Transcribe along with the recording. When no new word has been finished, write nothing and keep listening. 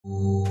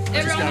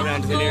just go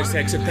around to the nearest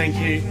exit, thank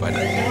you.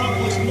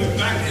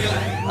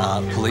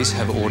 Police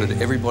have ordered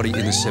everybody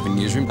in the 7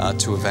 newsroom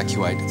to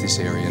evacuate this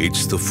area.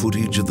 It's the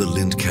footage of the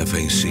Lindt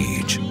Cafe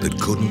siege that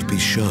couldn't be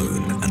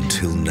shown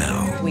until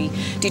now. We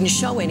didn't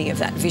show any of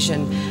that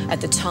vision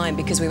at the time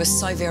because we were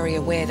so very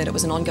aware that it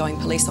was an ongoing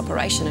police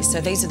operation. And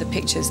so these are the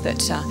pictures that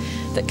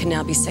can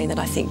now be seen that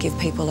I think give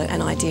people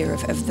an idea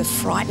of the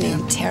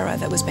frightening terror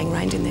that was being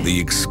rained in there. The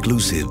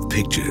exclusive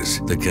pictures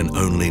that can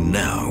only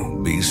now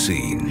be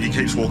seen. He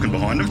keeps walking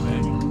behind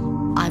him.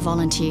 I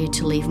volunteered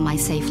to leave my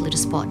safe little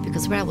spot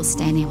because where I was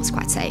standing was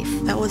quite safe.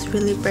 That was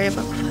really brave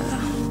of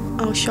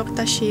her. I was shocked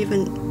that she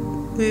even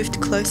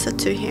moved closer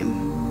to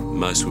him.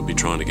 Most would be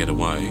trying to get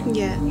away.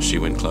 Yeah. She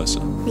went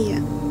closer.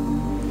 Yeah.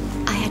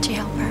 I had to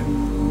help her.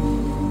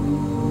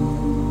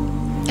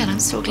 And I'm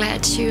so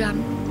glad she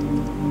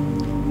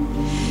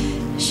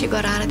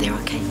got out of there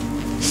okay.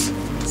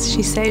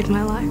 She saved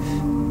my life.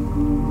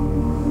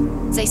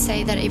 They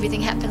say that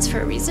everything happens for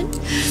a reason.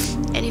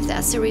 And if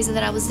that's the reason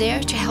that I was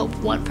there, to help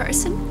one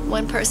person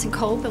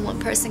cope and one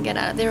person get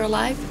out of there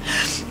alive,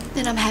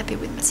 then I'm happy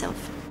with myself.